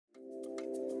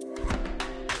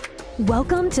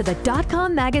Welcome to the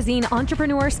DotCom Magazine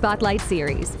Entrepreneur Spotlight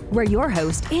Series, where your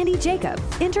host, Andy Jacob,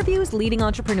 interviews leading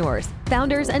entrepreneurs,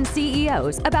 founders, and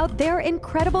CEOs about their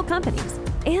incredible companies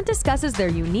and discusses their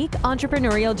unique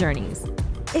entrepreneurial journeys.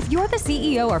 If you're the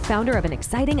CEO or founder of an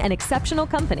exciting and exceptional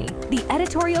company, the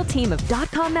editorial team of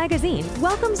DotCom Magazine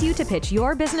welcomes you to pitch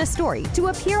your business story to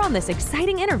appear on this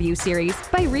exciting interview series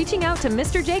by reaching out to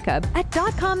Mr. Jacob at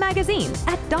DotCom Magazine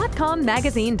at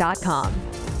dotcommagazine.com.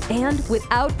 And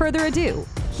without further ado,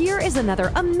 here is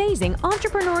another amazing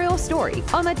entrepreneurial story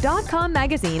on the DotCom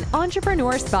Magazine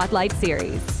Entrepreneur Spotlight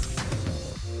Series.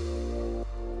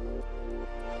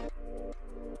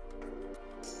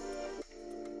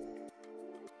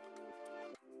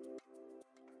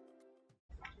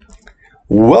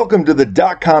 Welcome to the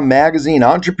DotCom Magazine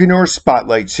Entrepreneur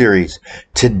Spotlight Series.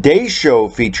 Today's show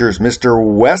features Mr.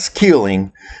 Wes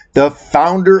Keeling, the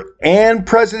founder and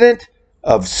president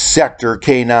of Sector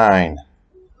K9.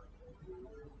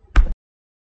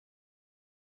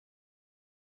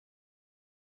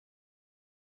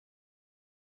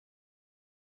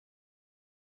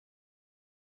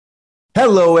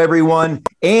 Hello, everyone.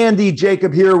 Andy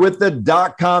Jacob here with the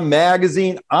DotCom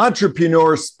Magazine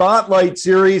Entrepreneur Spotlight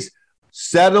Series.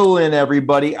 Settle in,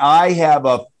 everybody. I have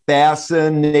a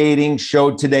fascinating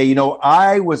show today. You know,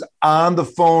 I was on the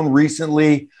phone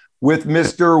recently with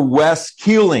Mr. Wes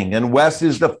Keeling, and Wes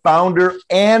is the founder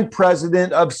and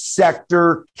president of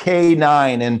Sector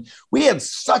K9. And we had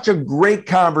such a great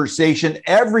conversation.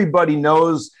 Everybody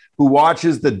knows who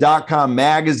watches the DotCom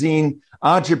Magazine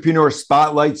Entrepreneur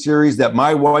Spotlight Series that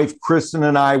my wife, Kristen,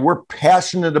 and I, we're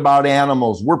passionate about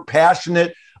animals. We're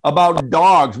passionate about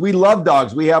dogs. We love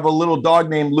dogs. We have a little dog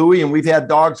named Louie, and we've had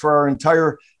dogs for our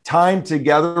entire time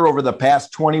together over the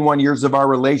past 21 years of our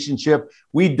relationship.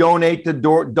 We donate to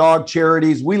dog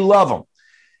charities. We love them.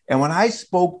 And when I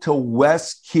spoke to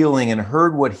Wes Keeling and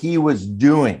heard what he was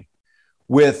doing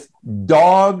with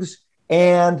dogs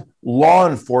and law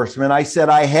enforcement, I said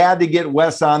I had to get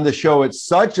Wes on the show. It's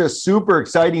such a super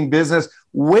exciting business.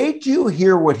 Wait till you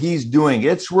hear what he's doing.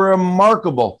 It's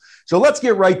remarkable. So let's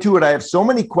get right to it. I have so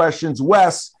many questions.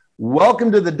 Wes,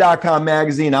 welcome to the DotCom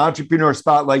Magazine Entrepreneur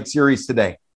Spotlight Series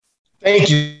today.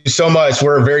 Thank you so much.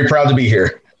 We're very proud to be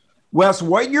here. Wes,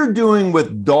 what you're doing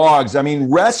with dogs, I mean,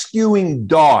 rescuing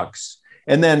dogs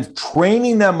and then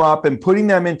training them up and putting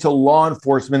them into law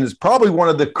enforcement is probably one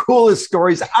of the coolest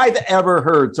stories I've ever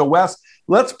heard. So Wes,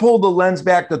 let's pull the lens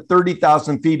back to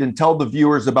 30,000 feet and tell the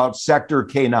viewers about Sector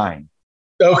K9.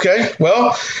 Okay.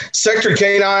 Well, Sector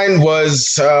K9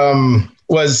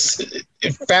 was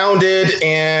founded,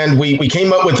 and we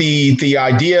came up with the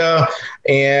idea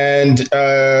and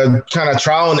kind of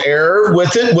trial and error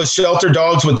with it, with shelter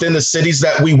dogs within the cities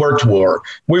that we worked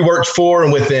for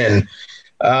and within.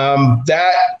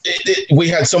 We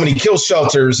had so many kill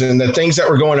shelters and the things that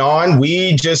were going on.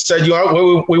 We just said, you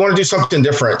know, we want to do something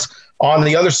different. On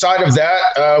the other side of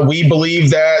that, we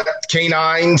believe that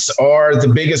canines are the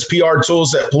biggest PR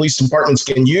tools that police departments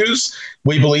can use.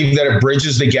 We believe that it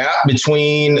bridges the gap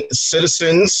between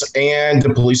citizens and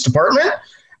the police department.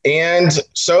 And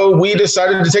so we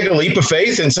decided to take a leap of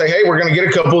faith and say, hey, we're going to get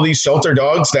a couple of these shelter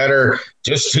dogs that are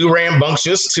just too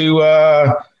rambunctious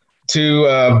to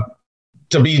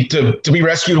be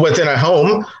rescued within a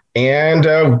home.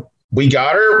 And we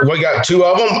got her. We got two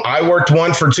of them. I worked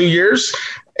one for 2 years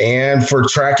and for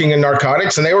tracking and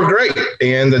narcotics, and they were great.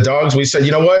 And the dogs, we said,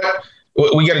 you know what?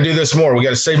 We got to do this more. We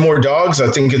got to save more dogs.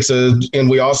 I think and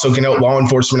we also can help law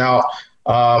enforcement out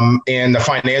and the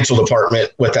financial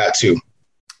department with that too.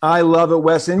 I love it,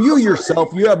 Wes. And you yourself,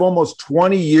 you have almost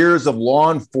 20 years of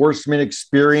law enforcement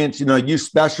experience. You know, you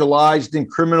specialized in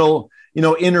criminal,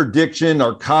 interdiction,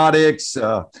 narcotics,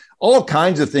 all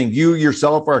kinds of things. You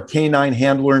yourself are a canine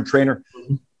handler and trainer.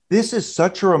 This is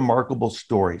such a remarkable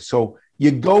story. So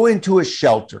you go into a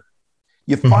shelter,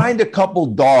 you find a couple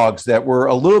dogs that were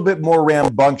a little bit more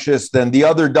rambunctious than the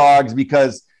other dogs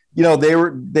because,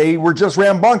 they were just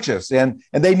rambunctious and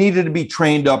they needed to be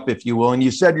trained up, if you will. And you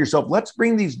said to yourself, let's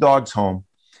bring these dogs home.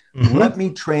 Let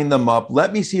me train them up.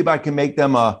 Let me see if I can make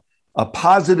them a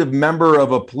positive member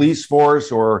of a police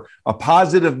force or a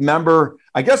positive member,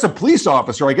 I guess a police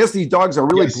officer. I guess these dogs are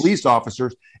really police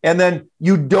officers. And then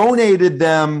you donated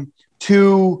them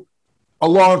to a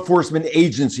law enforcement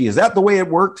agency. Is that the way it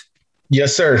worked?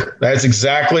 Yes, sir. That's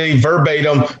exactly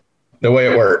verbatim the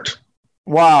way it worked.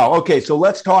 Wow. Okay. So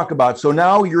let's talk about, so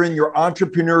now you're in your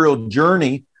entrepreneurial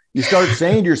journey. You start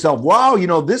saying to yourself, wow,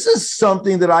 this is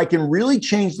something that I can really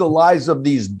change the lives of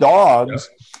these dogs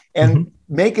and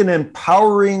make an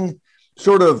empowering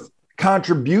sort of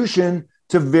contribution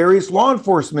to various law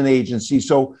enforcement agencies.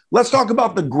 So let's talk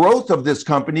about the growth of this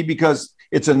company, because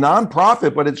it's a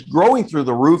nonprofit, but it's growing through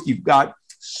the roof. You've got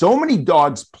so many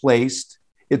dogs placed.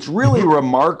 It's really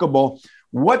remarkable.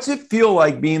 What's it feel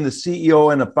like being the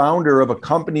CEO and a founder of a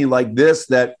company like this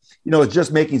that, is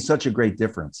just making such a great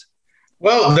difference?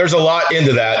 Well, there's a lot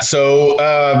into that. So,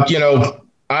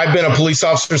 I've been a police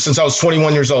officer since I was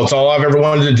 21 years old. It's all I've ever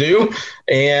wanted to do.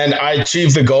 And I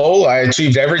achieved the goal. I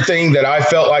achieved everything that I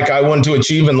felt like I wanted to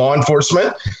achieve in law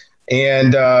enforcement.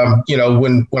 And,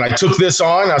 when I took this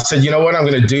on, I said, you know what, I'm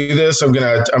going to do this. I'm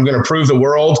going to prove the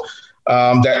world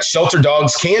that shelter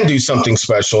dogs can do something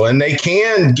special, and they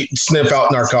can sniff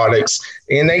out narcotics,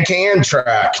 and they can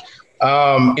track.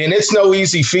 And it's no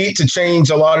easy feat to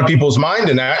change a lot of people's mind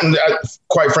in that. And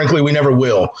quite frankly, we never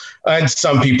will in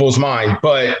some people's mind.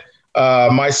 But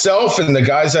myself and the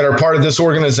guys that are part of this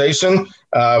organization,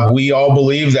 we all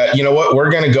believe that, you know what, we're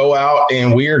going to go out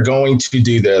and we are going to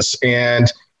do this. And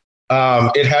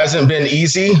it hasn't been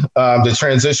easy. The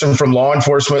transition from law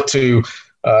enforcement to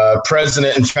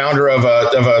president and founder of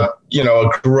a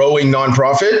growing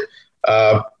nonprofit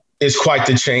is quite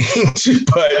the change,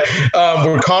 but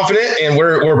we're confident and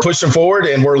we're pushing forward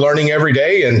and we're learning every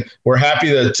day, and we're happy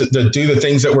to do the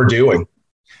things that we're doing.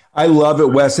 I love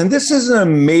it, Wes. And this is an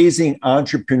amazing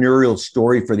entrepreneurial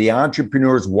story for the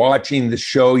entrepreneurs watching the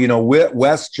show.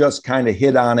 Wes just kind of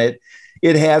hit on it.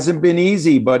 It hasn't been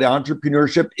easy, but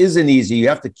entrepreneurship isn't easy. You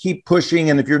have to keep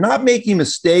pushing. And if you're not making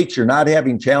mistakes, you're not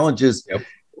having challenges. Yep.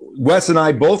 Wes and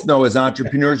I both know as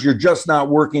entrepreneurs, you're just not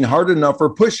working hard enough or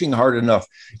pushing hard enough.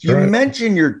 You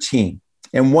mentioned your team.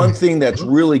 And one thing that's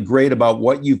really great about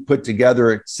what you've put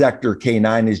together at Sector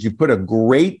K9 is you put a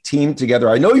great team together.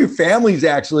 I know your family's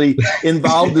actually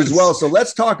involved as well. So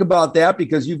let's talk about that,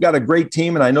 because you've got a great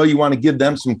team, and I know you want to give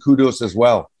them some kudos as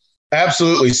well.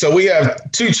 Absolutely. So we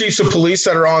have 2 chiefs of police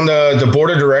that are on the board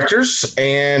of directors,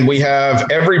 and we have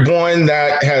everyone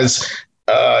that has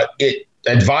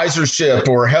advisorship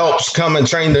or helps come and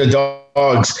train the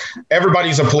dogs.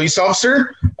 Everybody's a police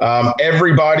officer.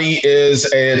 Everybody is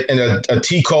a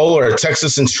TCOL or a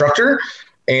Texas instructor.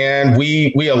 And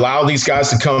we allow these guys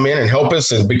to come in and help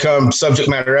us and become subject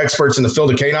matter experts in the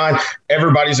field of canine.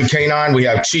 Everybody's a canine. We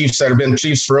have chiefs that have been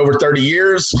chiefs for over 30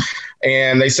 years.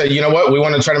 And they say, you know what, we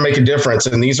want to try to make a difference.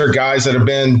 And these are guys that have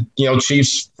been,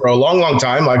 chiefs for a long, long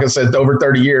time. Like I said, over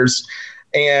 30 years.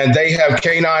 And they have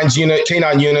canine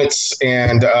units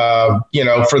and,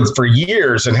 for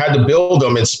years, and had to build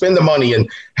them and spend the money. And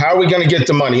how are we going to get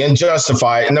the money and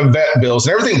justify it, and the vet bills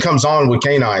and everything comes on with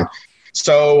canine.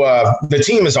 So the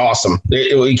team is awesome.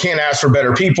 You can't ask for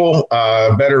better people,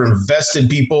 better invested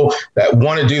people that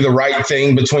want to do the right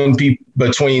thing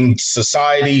between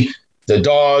society, the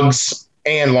dogs,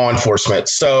 and law enforcement.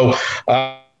 So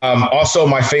also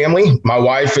my family. My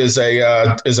wife is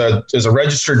a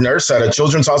registered nurse at a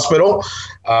children's hospital.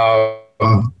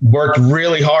 Worked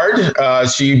really hard.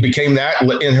 She became that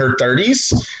in her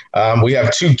 30s. We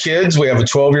have 2 kids. We have a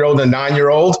 12-year-old and a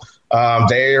 9-year-old.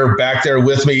 They are back there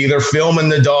with me, either filming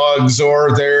the dogs,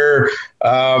 or they're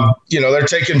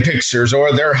taking pictures,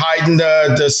 or they're hiding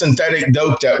the synthetic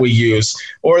dope that we use,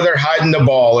 or they're hiding the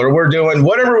ball, or we're doing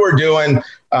whatever we're doing.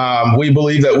 We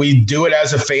believe that we do it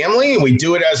as a family, we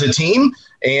do it as a team,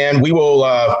 and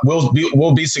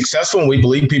we'll be successful, and we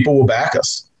believe people will back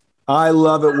us. I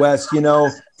love it, Wes.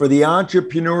 For the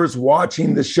entrepreneurs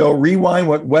watching the show, rewind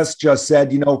what Wes just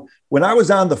said. When I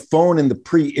was on the phone in the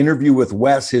pre-interview with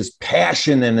Wes, his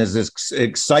passion and his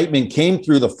excitement came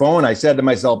through the phone. I said to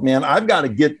myself, man, I've got to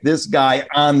get this guy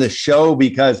on the show,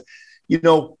 because,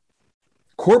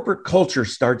 corporate culture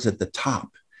starts at the top.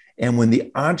 And when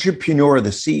the entrepreneur,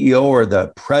 the CEO, or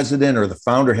the president, or the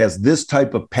founder has this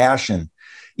type of passion,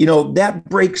 that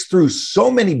breaks through so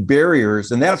many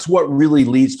barriers. And that's what really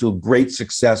leads to great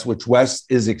success, which Wes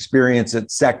is experienced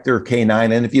at Sector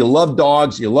K9. And if you love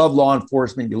dogs, you love law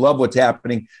enforcement, you love what's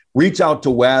happening, reach out to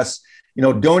Wes,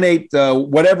 donate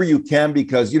whatever you can,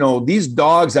 because, these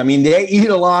dogs, they eat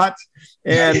a lot,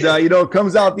 and, it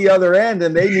comes out the other end,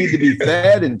 and they need to be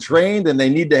fed and trained, and they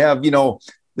need to have,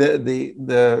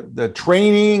 the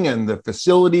training and the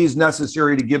facilities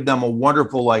necessary to give them a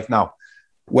wonderful life. Now,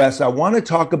 Wes, I want to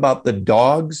talk about the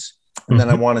dogs, and then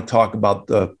I want to talk about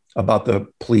the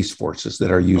police forces that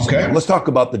are using them. Let's talk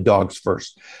about the dogs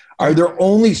first. Are there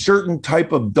only certain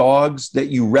type of dogs that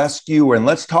you rescue? And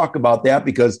let's talk about that,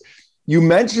 because you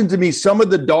mentioned to me some of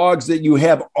the dogs that you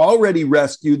have already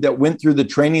rescued that went through the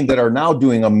training that are now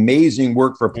doing amazing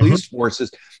work for police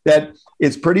forces, that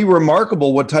it's pretty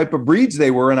remarkable what type of breeds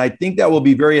they were. And I think that will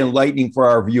be very enlightening for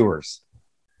our viewers.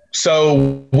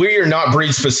 So we are not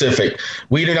breed specific.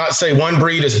 We do not say one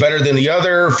breed is better than the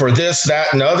other for this,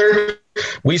 that, and the other.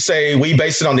 We say we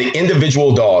base it on the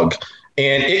individual dog.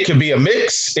 And it could be a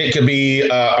mix. It could be a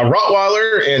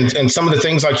Rottweiler. And some of the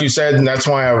things, like you said, and that's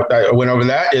why I went over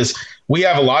that, is we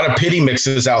have a lot of pity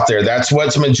mixes out there. That's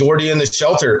what's majority in the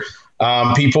shelter.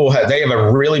 They have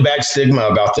a really bad stigma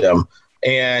about them.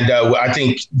 And I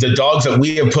think the dogs that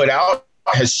we have put out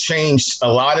has changed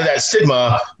a lot of that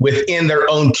stigma within their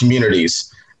own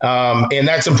communities. And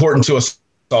that's important to us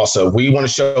also. We want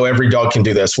to show every dog can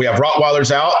do this. We have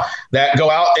Rottweilers out that go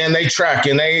out and they track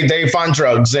and they find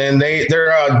drugs, and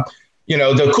they're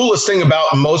the coolest thing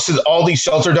about all these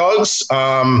shelter dogs,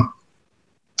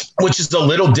 which is a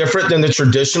little different than the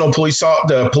traditional police dogs,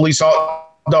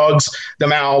 the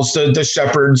Mals, the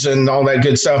Shepherds, and all that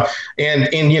good stuff. And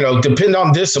depend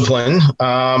on discipline.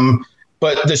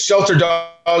 But the shelter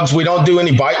dogs, we don't do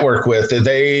any bite work with.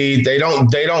 We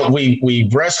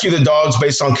rescue the dogs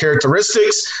based on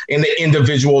characteristics in the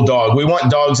individual dog. We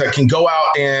want dogs that can go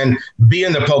out and be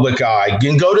in the public eye,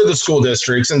 can go to the school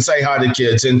districts and say hi to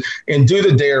kids, and do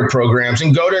the DARE programs,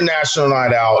 and go to National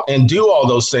Night Out and do all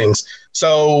those things.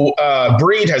 So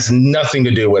breed has nothing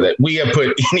to do with it. We have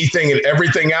put anything and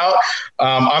everything out.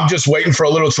 I'm just waiting for a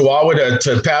little Chihuahua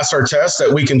to pass our test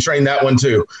that we can train that one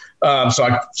too.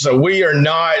 So we are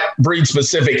not breed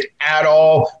specific at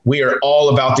all. We are all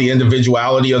about the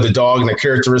individuality of the dog and the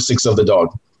characteristics of the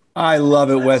dog. I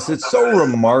love it, Wes. It's so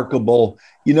remarkable.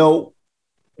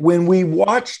 When we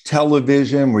watch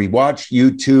television, we watch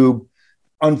YouTube,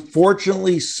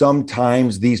 unfortunately,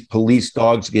 sometimes these police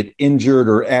dogs get injured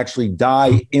or actually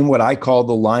die in what I call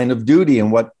the line of duty,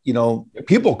 and what,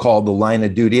 people call the line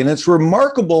of duty. And it's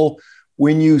remarkable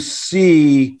when you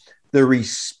see the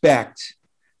respect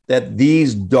that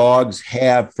these dogs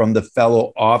have from the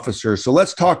fellow officers. So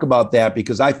let's talk about that,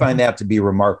 because I find that to be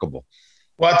remarkable.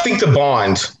 Well, I think the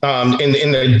bond,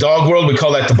 in the dog world, we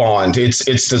call that the bond. It's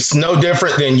just no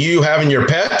different than you having your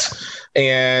pet.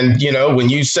 And, when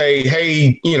you say,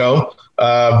 hey,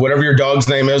 whatever your dog's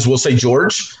name is, we'll say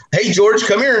George. Hey, George,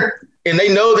 come here. And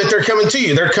they know that they're coming to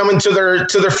you. They're coming to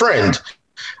their friend.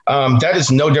 That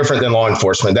is no different than law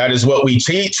enforcement. That is what we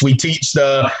teach. We teach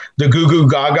the goo goo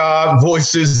gaga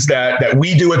voices that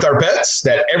we do with our pets,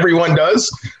 that everyone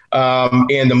does.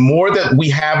 And the more that we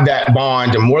have that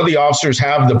bond, the more the officers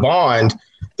have the bond,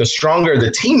 the stronger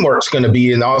the teamwork's going to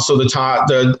be, and also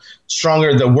the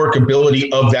stronger the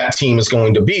workability of that team is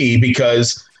going to be,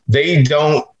 because they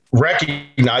don't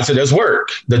recognize it as work.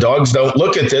 The dogs don't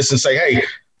look at this and say, hey,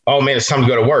 oh man, it's time to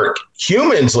go to work.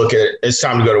 Humans look at it, it's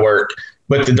time to go to work.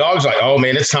 But the dog's like, oh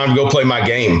man, it's time to go play my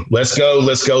game. Let's go,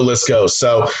 let's go, let's go.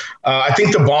 So I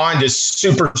think the bond is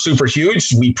super, super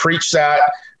huge. We preach that.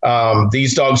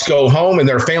 These dogs go home and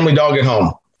they're a family dog at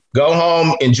home. Go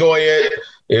home, enjoy it.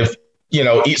 If,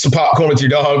 eat some popcorn with your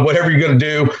dog, whatever you're going to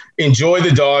do, enjoy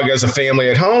the dog as a family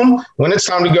at home. When it's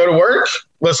time to go to work,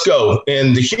 let's go.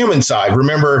 And the human side,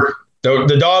 remember,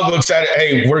 the dog looks at it,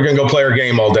 hey, we're going to go play our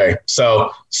game all day. So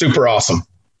super awesome.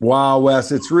 Wow,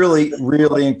 Wes, it's really,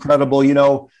 really incredible.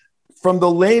 From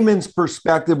the layman's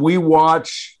perspective, we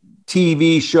watch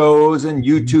TV shows and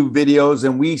YouTube videos,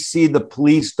 and we see the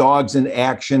police dogs in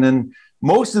action. And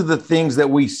most of the things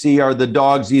that we see are the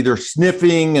dogs either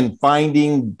sniffing and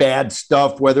finding bad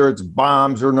stuff, whether it's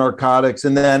bombs or narcotics.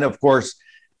 And then, of course,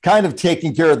 kind of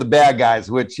taking care of the bad guys,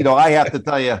 which, I have to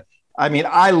tell you,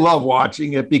 I love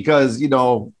watching it because,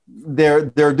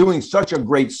 they're doing such a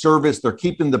great service. They're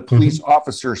keeping the police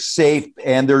officers safe,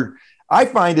 and I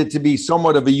find it to be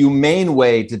somewhat of a humane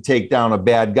way to take down a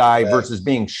bad guy versus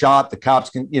being shot. The cops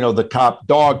can, the cop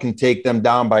dog can take them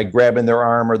down by grabbing their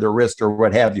arm or their wrist or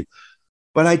what have you.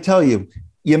 But I tell you,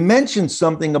 you mentioned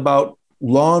something about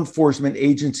law enforcement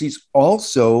agencies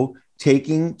also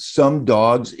taking some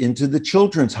dogs into the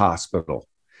children's hospital,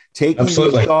 taking these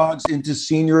dogs into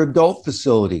senior adult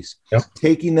facilities,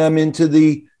 taking them into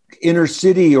the inner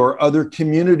city or other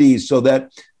communities, so that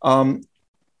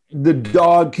the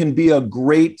dog can be a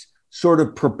great sort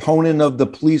of proponent of the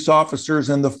police officers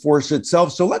and the force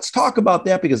itself. So let's talk about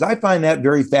that, because I find that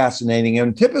very fascinating.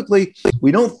 And typically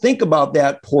we don't think about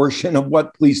that portion of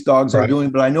what police dogs are doing,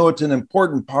 but I know it's an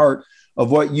important part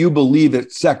of what you believe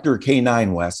at Sector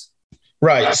K9, Wes.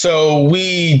 Right. So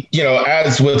we,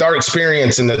 as with our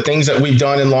experience and the things that we've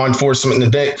done in law enforcement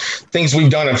and the things we've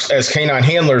done as canine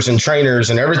handlers and trainers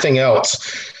and everything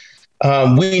else,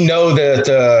 we know that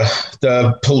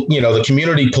the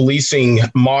community policing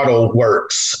model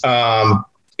works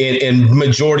in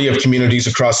majority of communities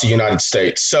across the United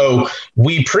States. So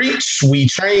we preach, we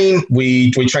train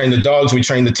the dogs, we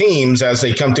train the teams as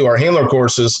they come through our handler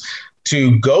courses.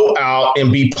 to go out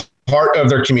and be part of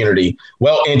their community.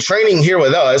 Well, in training here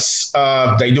with us,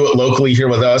 they do it locally here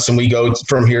with us, and we go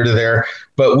from here to there.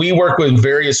 But we work with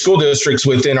various school districts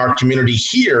within our community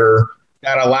here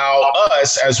that allow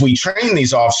us, as we train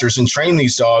these officers and train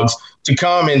these dogs, to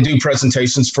come and do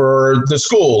presentations for the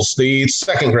schools, the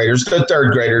second graders, the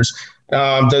third graders,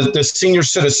 the senior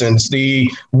citizens, the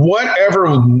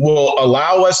whatever will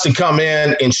allow us to come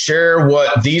in and share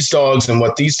what these dogs and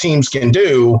what these teams can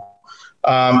do.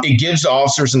 It gives the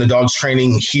officers and the dogs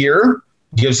training here,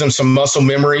 gives them some muscle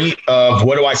memory of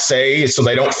what do I say so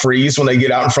they don't freeze when they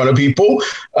get out in front of people.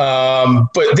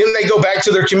 But then they go back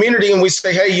to their community and we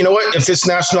say, hey, you know what, if this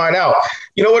national night out,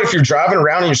 you know what, if you're driving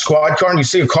around in your squad car and you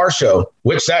see a car show,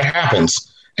 which that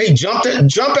happens, hey, jump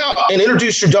out and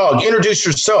introduce your dog, introduce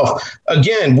yourself.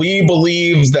 Again, we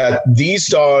believe that these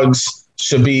dogs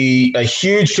should be a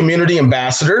huge community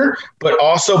ambassador, but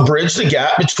also bridge the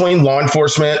gap between law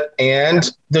enforcement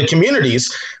and the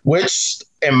communities, which,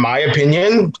 in my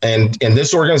opinion, and in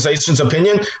this organization's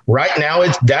opinion, right now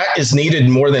that is needed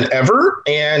more than ever.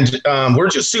 And we're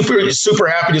just super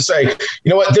happy to say,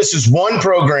 you know what, this is one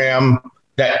program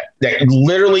that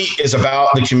literally is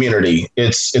about the community.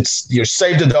 It's you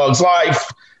saved a dog's life.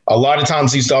 A lot of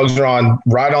times these dogs are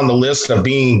right on the list of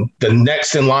being the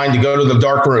next in line to go to the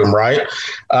dark room, right?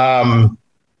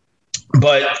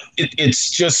 But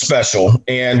it's just special,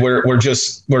 and we're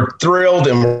thrilled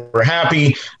and we're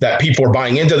happy that people are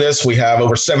buying into this. We have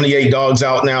over 78 dogs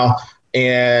out now,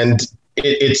 and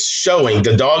it's showing.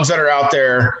 The dogs that are out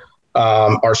there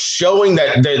are showing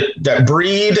that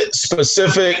breed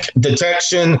specific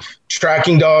detection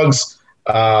tracking dogs.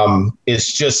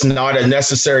 It's just not a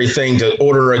necessary thing to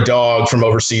order a dog from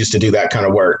overseas to do that kind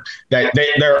of work.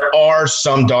 There are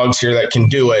some dogs here that can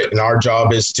do it, and our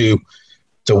job is to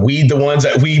weed the ones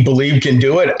that we believe can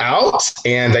do it out,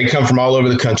 and they come from all over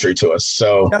the country to us.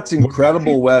 So that's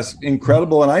incredible, Wes.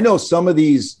 Incredible. And I know some of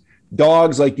these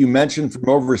dogs, like you mentioned, from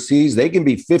overseas, they can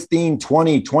be $15,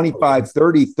 $20, $25,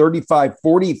 $30, $35,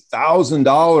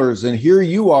 $40,000. And here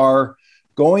you are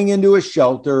going into a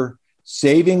shelter,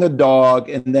 saving a dog,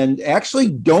 and then actually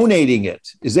donating it.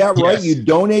 Is that right? Yes. You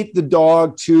donate the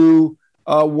dog to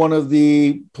one of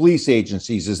the police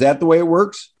agencies. Is that the way it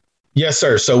works? Yes,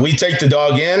 sir. So we take the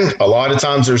dog in. A lot of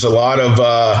times there's a lot of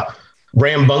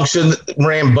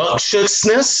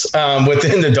rambunctiousness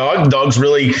within the dog. The dog's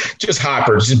really just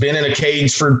hyper. Just been in a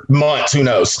cage for months, who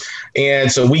knows?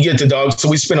 And so we get the dog. So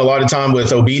we spend a lot of time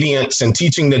with obedience and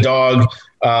teaching the dog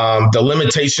the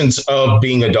limitations of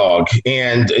being a dog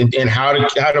and how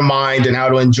to mind and how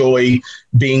to enjoy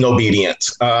being obedient.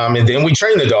 And then we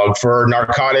train the dog for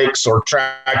narcotics or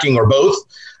tracking or both.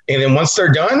 And then once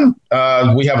they're done,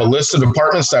 we have a list of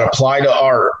departments that apply to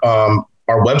our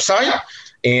website.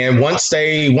 And once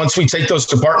we take those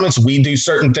departments, we do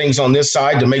certain things on this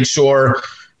side to make sure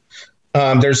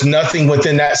there's nothing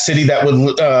within that city that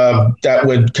would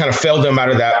kind of fail them out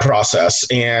of that process.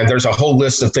 And there's a whole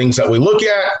list of things that we look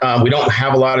at. We don't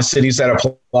have a lot of cities that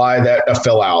apply that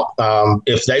fill out.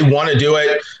 If they want to do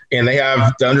it and they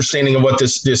have the understanding of what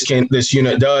this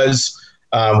unit does,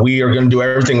 we are going to do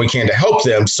everything we can to help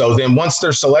them. So then once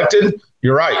they're selected,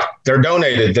 you're right, they're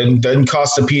donated. It doesn't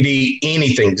cost the PD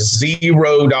anything.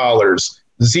 $0,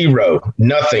 zero,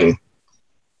 nothing.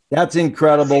 That's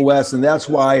incredible, Wes. And that's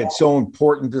why it's so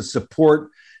important to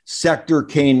support Sector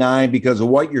K9 because of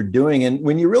what you're doing. And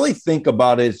when you really think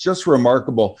about it, it's just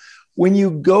remarkable. When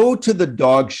you go to the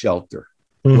dog shelter,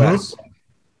 Wes,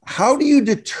 how do you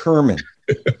determine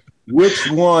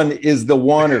which one is the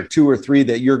one or two or three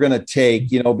that you're going to take,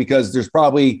 because there's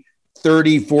probably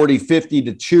 30, 40, 50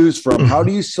 to choose from. How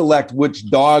do you select which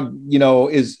dog,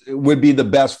 would be the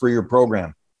best for your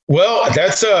program? Well,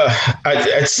 it's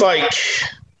like,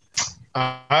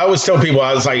 I always tell people,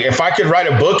 I was like, if I could write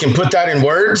a book and put that in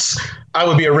words, I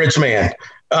would be a rich man.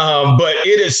 But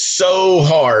it is so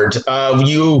hard.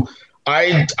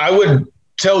 I would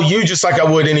tell you just like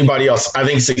I would anybody else. I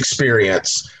think it's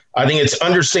experience. I think it's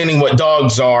understanding what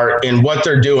dogs are and what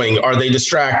they're doing. Are they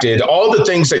distracted? All the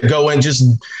things that go in, just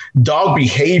dog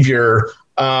behavior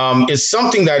is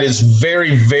something that is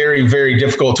very, very, very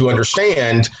difficult to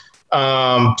understand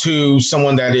to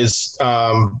someone that is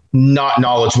not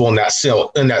knowledgeable in that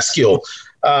skill.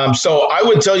 So I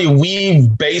would tell you, we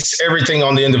base everything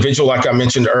on the individual, like I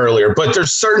mentioned earlier, but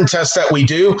there's certain tests that we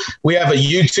do. We have a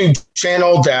YouTube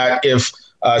channel that if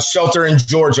shelter in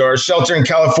Georgia or shelter in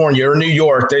California or New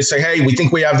York, they say, hey, we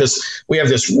think we have this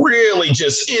really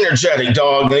just energetic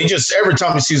dog. And he just, every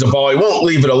time he sees a ball, he won't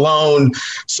leave it alone.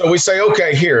 So we say,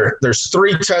 okay, there's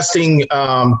 3 testing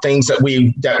things that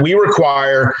we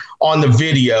require on the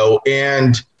video.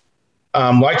 And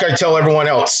Like I tell everyone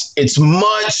else, it's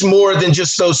much more than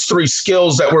just those 3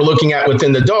 skills that we're looking at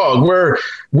within the dog.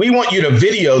 We want you to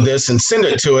video this and send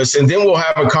it to us, and then we'll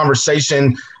have a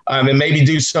conversation and maybe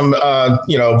do some live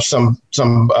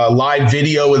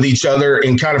video with each other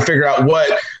and kind of figure out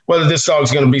whether this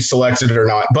dog's going to be selected or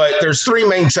not. But there's 3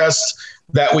 main tests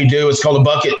that we do. It's called a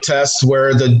bucket test,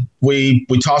 where we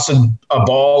toss a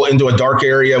ball into a dark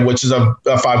area, which is a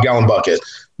 5-gallon bucket.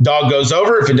 Dog goes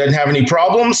over. If it doesn't have any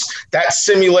problems, that's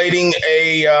simulating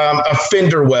a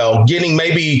fender well, getting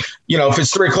maybe, if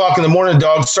it's 3 o'clock in the morning, the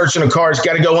dog's searching a car, it's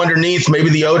got to go underneath. Maybe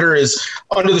the odor is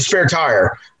under the spare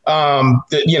tire,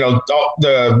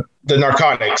 the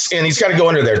narcotics, and he's got to go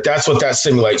under there. That's what that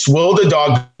simulates. Will the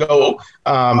dog go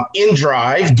in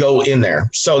drive, go in there?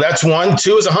 So that's 1.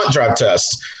 2 is a hunt drive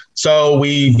test. So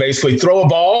we basically throw a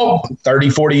ball 30,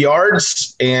 40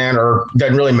 yards or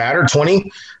doesn't really matter,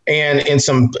 20, and in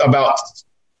some about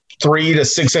 3 to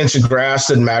 6 inches of grass,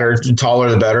 doesn't matter, the taller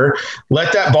the better.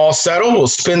 Let that ball settle. We'll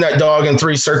spin that dog in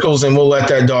 3 circles and we'll let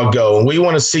that dog go. And we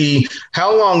want to see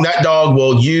how long that dog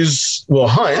will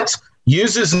hunt,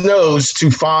 use his nose to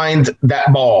find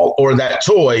that ball or that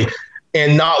toy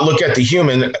and not look at the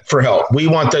human for help. We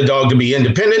want the dog to be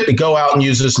independent, to go out and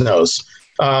use his nose.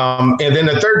 And then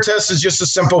the 3rd test is just a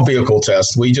simple vehicle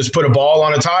test. We just put a ball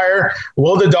on a tire.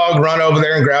 Will the dog run over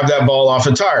there and grab that ball off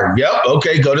a tire? Yep.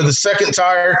 Okay. Go to the 2nd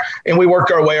tire, and we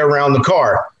work our way around the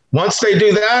car. Once they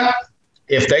do that,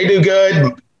 if they do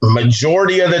good,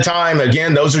 majority of the time,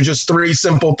 again, those are just 3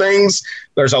 simple things.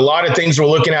 There's a lot of things we're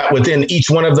looking at within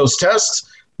each one of those tests.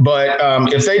 But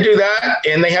if they do that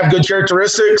and they have good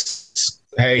characteristics,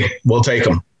 hey, we'll take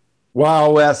them.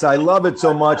 Wow, Wes, I love it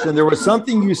so much. And there was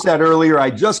something you said earlier, I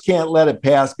just can't let it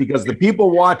pass, because the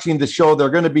people watching the show, they're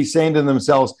going to be saying to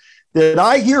themselves, did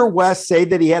I hear Wes say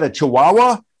that he had a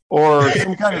Chihuahua or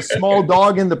some kind of small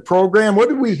dog in the program? What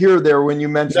did we hear there when you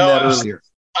mentioned that earlier?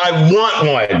 I want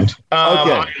one. Okay.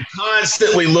 I'm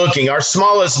constantly looking. Our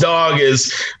smallest dog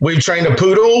we've trained a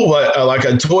poodle, like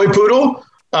a toy poodle.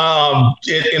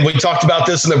 And we talked about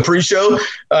this in the pre-show.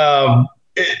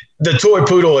 The toy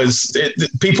poodle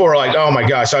people are like, oh my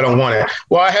gosh, I don't want it.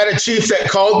 Well, I had a chief that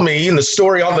called me, and the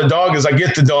story on the dog is I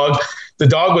get the dog. The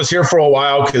dog was here for a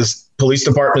while because police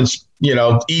departments,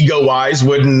 ego wise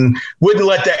wouldn't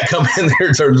let that come in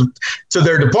there to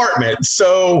their department.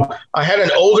 So I had an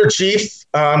older chief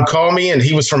call me, and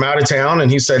he was from out of town.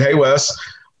 And he said, hey, Wes,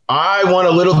 I want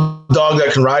a little dog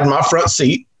that can ride in my front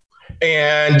seat.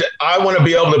 And I want to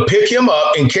be able to pick him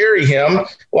up and carry him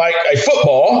like a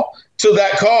football to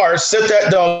that car, sit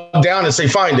that dog down and say,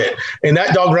 find it. And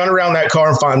that dog run around that car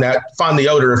and find the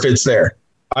odor if it's there.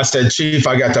 I said, Chief,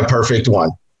 I got the perfect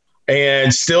one.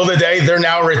 And still today, they're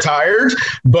now retired,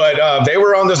 but they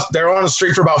were on the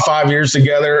street for about 5 years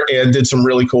together and did some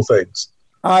really cool things.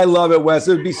 I love it, Wes.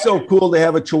 It would be so cool to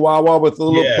have a Chihuahua with a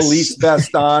little police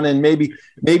vest on, and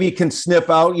maybe can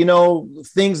sniff out,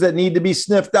 things that need to be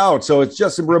sniffed out. So it's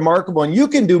just remarkable. And you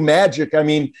can do magic. I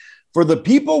mean, for the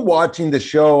people watching the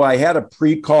show, I had a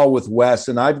pre-call with Wes,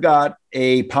 and I've got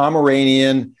a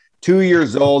Pomeranian, 2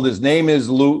 years old. His name is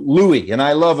Louis, and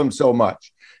I love him so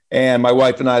much. And my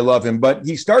wife and I love him. But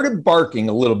he started barking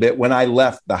a little bit when I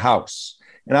left the house.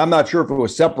 And I'm not sure if it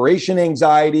was separation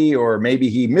anxiety, or maybe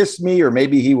he missed me, or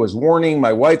maybe he was warning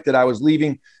my wife that I was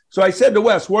leaving. So I said to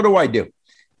Wes, what do I do?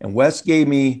 And Wes gave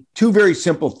me 2 very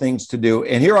simple things to do.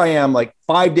 And here I am like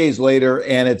 5 days later,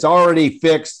 and it's already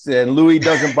fixed, and Louis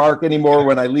doesn't bark anymore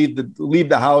when I leave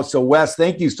the house. So Wes,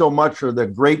 thank you so much for the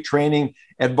great training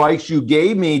advice you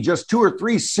gave me. Just 2 or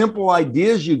 3 simple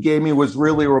ideas you gave me was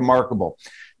really remarkable.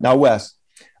 Now, Wes,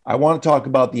 I want to talk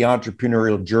about the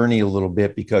entrepreneurial journey a little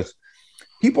bit, because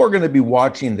people are going to be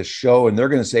watching the show and they're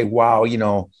going to say, wow,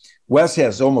 Wes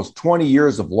has almost 20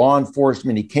 years of law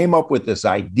enforcement. He came up with this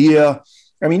idea.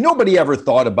 I mean, nobody ever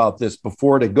thought about this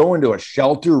before, to go into a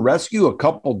shelter, rescue a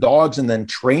couple dogs, and then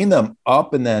train them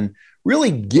up, and then really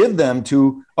give them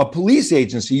to a police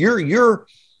agency. You're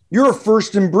a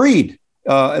first in breed,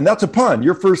 and that's a pun.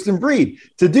 You're first in breed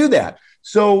to do that.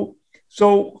 So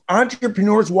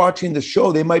entrepreneurs watching the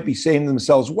show, they might be saying to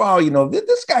themselves, wow,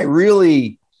 this guy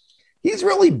he's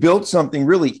really built something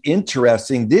really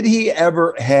interesting. Did he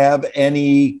ever have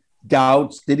any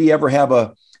doubts? Did he ever have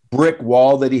a brick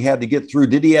wall that he had to get through?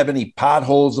 Did he have any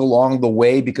potholes along the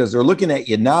way? Because they're looking at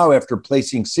you now after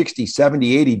placing 60,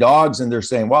 70, 80 dogs, and they're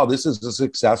saying, wow, this is a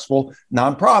successful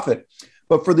nonprofit.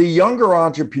 But for the younger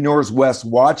entrepreneurs, Wes,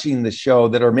 watching the show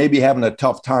that are maybe having a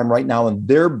tough time right now in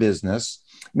their business,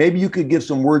 maybe you could give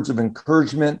some words of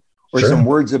encouragement or Sure. some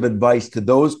words of advice to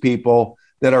those people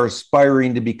that are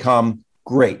aspiring to become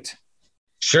great.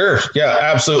 Sure. Yeah,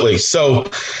 absolutely. So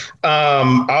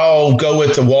I'll go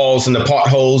with the walls and the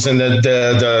potholes and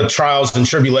the trials and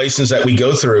tribulations that we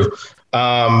go through.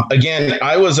 Again,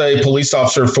 I was a police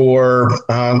officer for,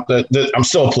 I'm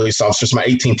still a police officer. It's my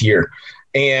 18th year.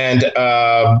 And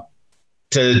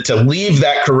to leave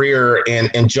that career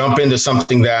and jump into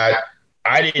something that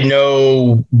I didn't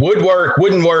know wouldn't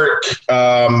work,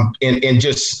 and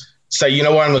just say, you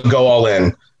know what, I'm going to go all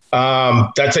in.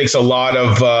 That takes a lot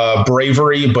of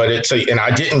bravery, but and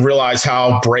I didn't realize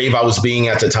how brave I was being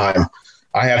at the time.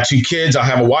 I have 2 kids. I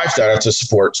have a wife that I have to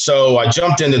support. So I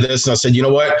jumped into this and I said, you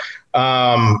know what,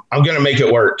 I'm going to make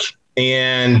it work.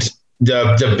 And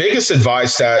the biggest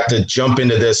advice to jump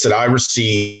into this that I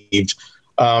received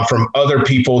from other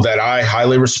people that I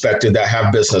highly respected that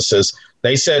have businesses,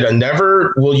 they said,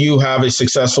 never will you have a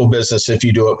successful business if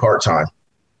you do it part-time.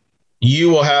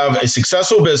 You will have a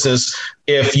successful business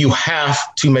if you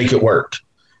have to make it work.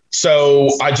 So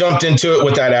I jumped into it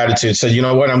with that attitude, said, you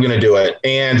know what, I'm going to do it.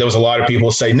 And there was a lot of people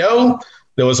say no.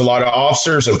 There was a lot of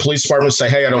officers and police departments say,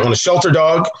 hey, I don't want a shelter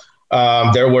dog.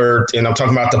 And I'm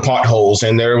talking about the potholes,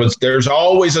 and there's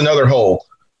always another hole.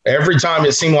 Every time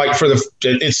it seemed like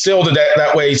it's still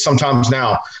that way sometimes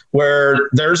now, where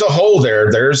there's a hole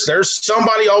there. There's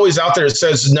somebody always out there that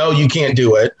says, no, you can't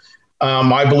do it.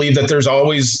 I believe that there's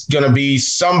always going to be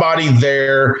somebody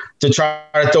there to try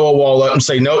to throw a wall up and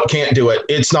say, nope, can't do it.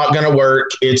 It's not going to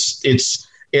work. It's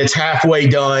halfway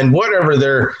done,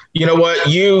 whatever you know what,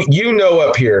 you know,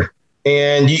 up here,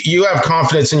 and you have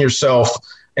confidence in yourself.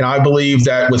 And I believe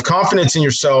that with confidence in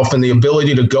yourself and the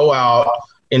ability to go out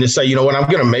and to say, you know what, I'm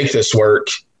going to make this work,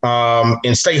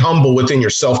 and stay humble within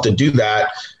yourself to do that,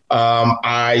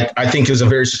 I think is a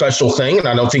very special thing. And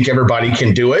I don't think everybody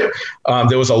can do it.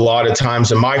 There was a lot of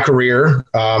times in my career,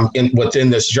 within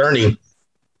this journey,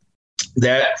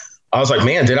 that I was like,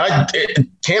 man, can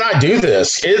I do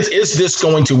this? Is this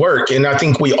going to work? And I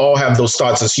think we all have those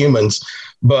thoughts as humans,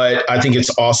 but I think it's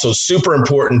also super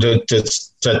important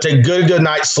to take a good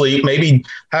night's sleep, maybe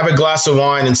have a glass of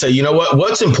wine and say, you know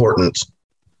what's important?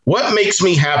 What makes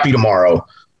me happy tomorrow?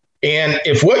 And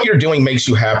if what you're doing makes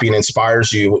you happy and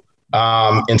inspires you,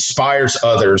 inspires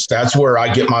others, that's where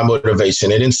I get my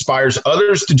motivation. It inspires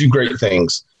others to do great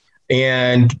things.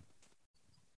 And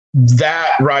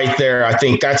that right there, I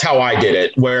think that's how I did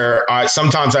it, where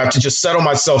sometimes I have to just settle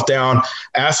myself down,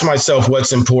 ask myself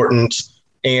what's important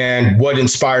and what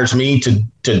inspires me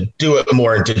to do it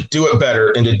more and to do it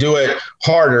better and to do it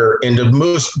harder and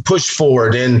to push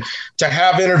forward and to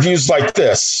have interviews like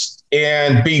this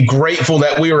and be grateful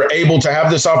that we were able to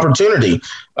have this opportunity.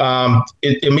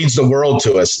 It means the world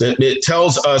to us. It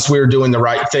tells us we're doing the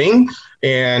right thing,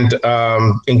 and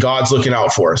God's looking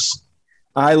out for us.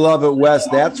 I love it, Wes.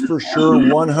 That's for sure.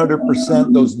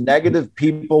 100%. Those negative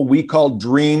people we call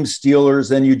dream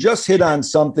stealers. And you just hit on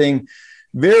something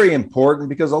very important,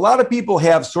 because a lot of people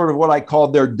have sort of what I call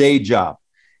their day job,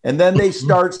 and then they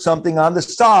start something on the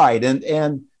side,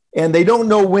 and they don't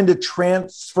know when to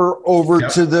transfer over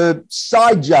to the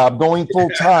side job going full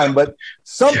time, but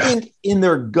something in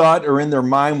their gut or in their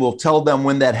mind will tell them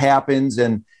when that happens.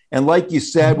 And like you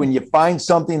said, when you find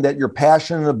something that you're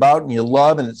passionate about and you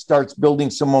love, and it starts building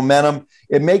some momentum,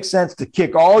 it makes sense to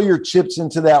kick all your chips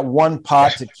into that one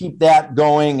pot to keep that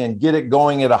going and get it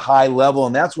going at a high level.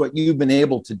 And that's what you've been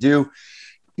able to do.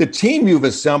 The team you've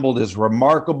assembled is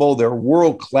remarkable. They're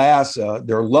world-class.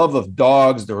 Their love of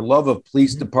dogs, their love of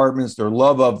police departments, their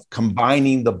love of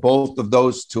combining the both of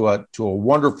those to a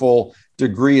wonderful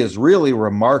degree is really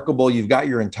remarkable. You've got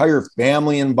your entire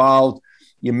family involved.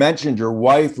 You mentioned your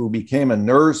wife, who became a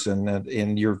nurse,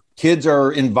 and your kids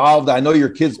are involved. I know your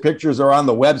kids' pictures are on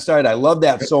the website. I love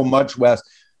that so much, Wes.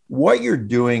 What you're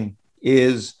doing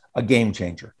is a game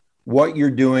changer. What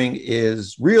you're doing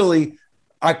is really,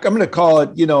 I'm going to call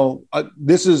it,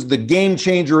 this is the game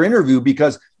changer interview,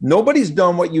 because nobody's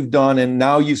done what you've done, and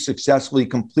now you've successfully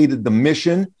completed the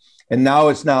mission, and now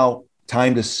it's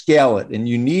time to scale it. And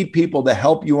you need people to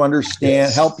help you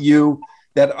understand,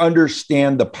 that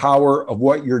understand the power of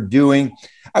what you're doing.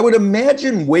 I would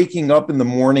imagine waking up in the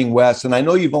morning, Wes, and I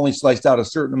know you've only sliced out a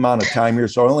certain amount of time here,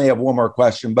 so I only have one more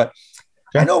question, but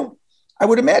I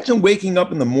would imagine waking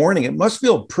up in the morning, it must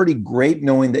feel pretty great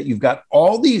knowing that you've got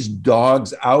all these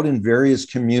dogs out in various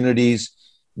communities.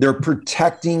 They're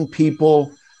protecting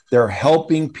people, they're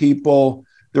helping people,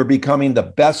 they're becoming the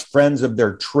best friends of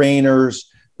their trainers.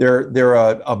 They're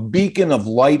a beacon of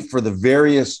light for the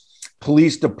various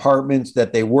police departments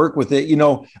that they work with it. You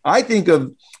know, I think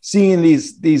of seeing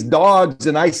these dogs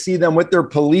and I see them with their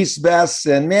police vests,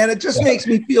 and man, it just makes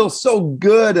me feel so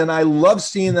good. And I love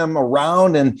seeing them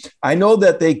around. And I know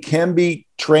that they can be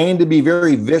trained to be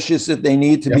very vicious if they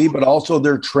need to be, but also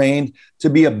they're trained to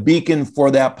be a beacon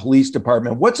for that police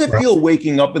department. What's it feel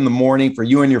waking up in the morning for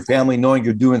you and your family, knowing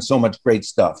you're doing so much great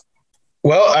stuff?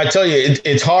 Well, I tell you,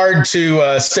 it's hard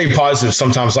to stay positive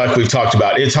sometimes, like we've talked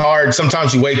about. It's hard.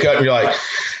 Sometimes you wake up and you're like,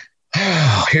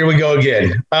 oh, here we go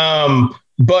again.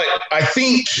 But I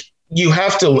think you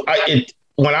have to,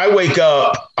 when I wake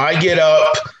up, I get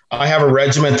up, I have a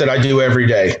regiment that I do every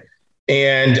day.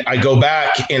 And I go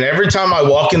back, and every time I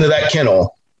walk into that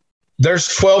kennel, there's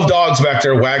 12 dogs back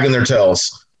there wagging their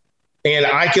tails. And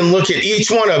I can look at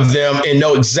each one of them and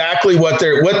know exactly what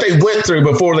they went through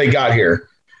before they got here.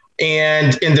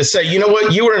 And to say, you know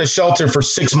what, you were in a shelter for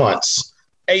 6 months,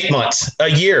 8 months, a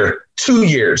year, 2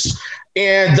 years.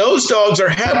 And those dogs are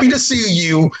happy to see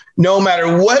you no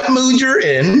matter what mood you're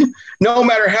in, no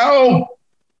matter how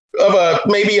of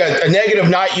maybe a negative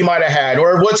night you might have had,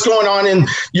 or what's going on in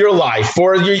your life,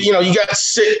 or you got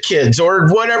sick kids or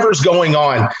whatever's going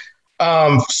on.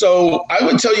 So I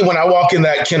would tell you, when I walk in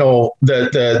that kennel,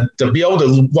 to be able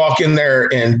to walk in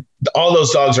there and all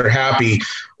those dogs are happy,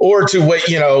 or to wait,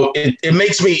 it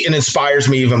makes me and inspires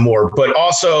me even more. But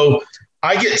also,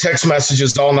 I get text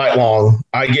messages all night long.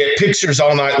 I get pictures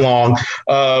all night long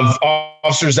of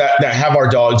officers that have our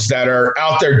dogs that are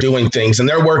out there doing things, and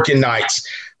they're working nights.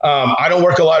 I don't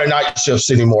work a lot of night shifts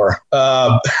anymore.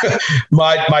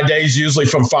 My days usually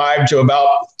from 5 to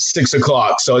about 6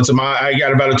 o'clock. So I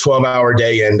got about a 12-hour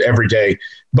day in every day.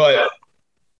 But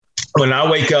when I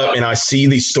wake up and I see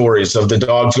these stories of the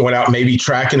dogs going out, maybe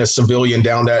tracking a civilian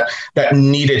down that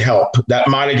needed help, that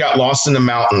might have got lost in the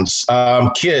mountains,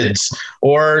 kids,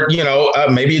 or,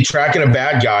 maybe tracking a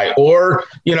bad guy, or,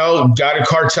 got a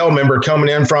cartel member coming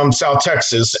in from South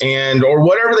Texas, or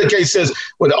whatever the case is,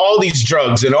 with all these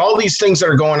drugs and all these things that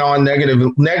are going on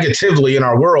negatively in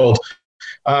our world,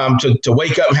 to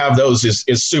wake up and have those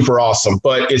is super awesome.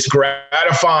 But it's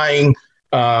gratifying.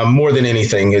 More than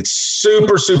anything, it's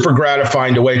super, super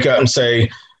gratifying to wake up and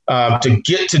say, to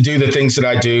get to do the things that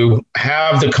I do,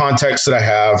 have the context that I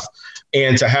have,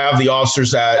 and to have the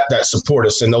officers that support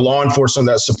us and the law enforcement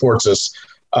that supports us.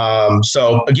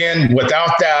 So again,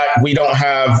 without that, we don't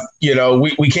have,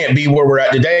 we can't be where we're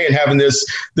at today and having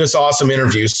this awesome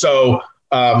interview. So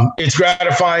it's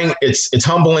gratifying, it's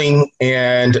humbling,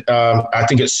 and I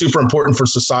think it's super important for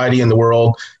society and the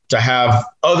world to have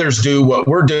others do what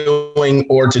we're doing,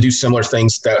 or to do similar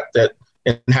things that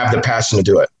and have the passion to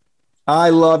do it. I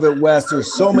love it, Wes.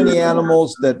 There's so many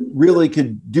animals that really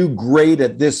could do great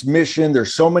at this mission.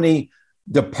 There's so many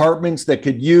departments that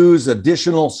could use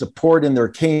additional support in their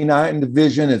canine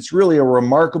division. It's really a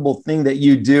remarkable thing that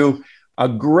you do. A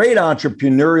great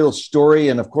entrepreneurial story.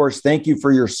 And of course, thank you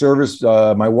for your service.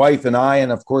 My wife and I,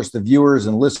 and of course, the viewers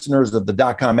and listeners of the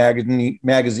DotCom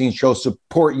magazine show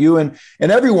support you and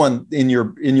everyone in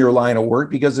your line of work,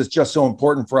 because it's just so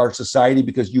important for our society,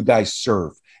 because you guys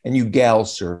serve and you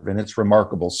gals serve, and it's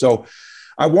remarkable. So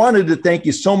I wanted to thank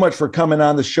you so much for coming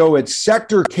on the show. It's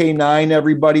Sector K9,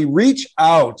 everybody. Reach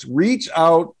out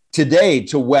today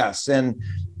to Wes and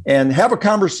have a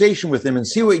conversation with him and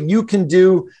see what you can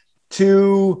do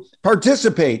to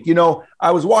participate.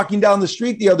 I was walking down the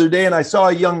street the other day and I saw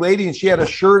a young lady, and she had a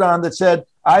shirt on that said,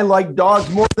 "I like dogs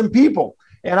more than people."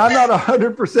 And I'm not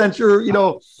 100% sure,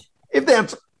 if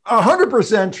that's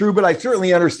 100% true, but I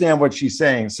certainly understand what she's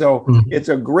saying. So It's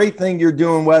a great thing you're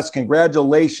doing, Wes.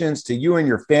 Congratulations to you and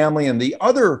your family and the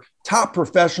other top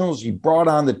professionals you brought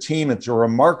on the team. It's a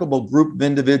remarkable group of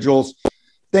individuals.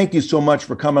 Thank you so much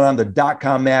for coming on the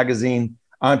DotCom magazine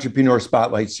Entrepreneur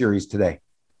Spotlight series today.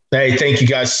 Hey, thank you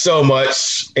guys so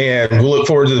much, and we'll look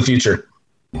forward to the future.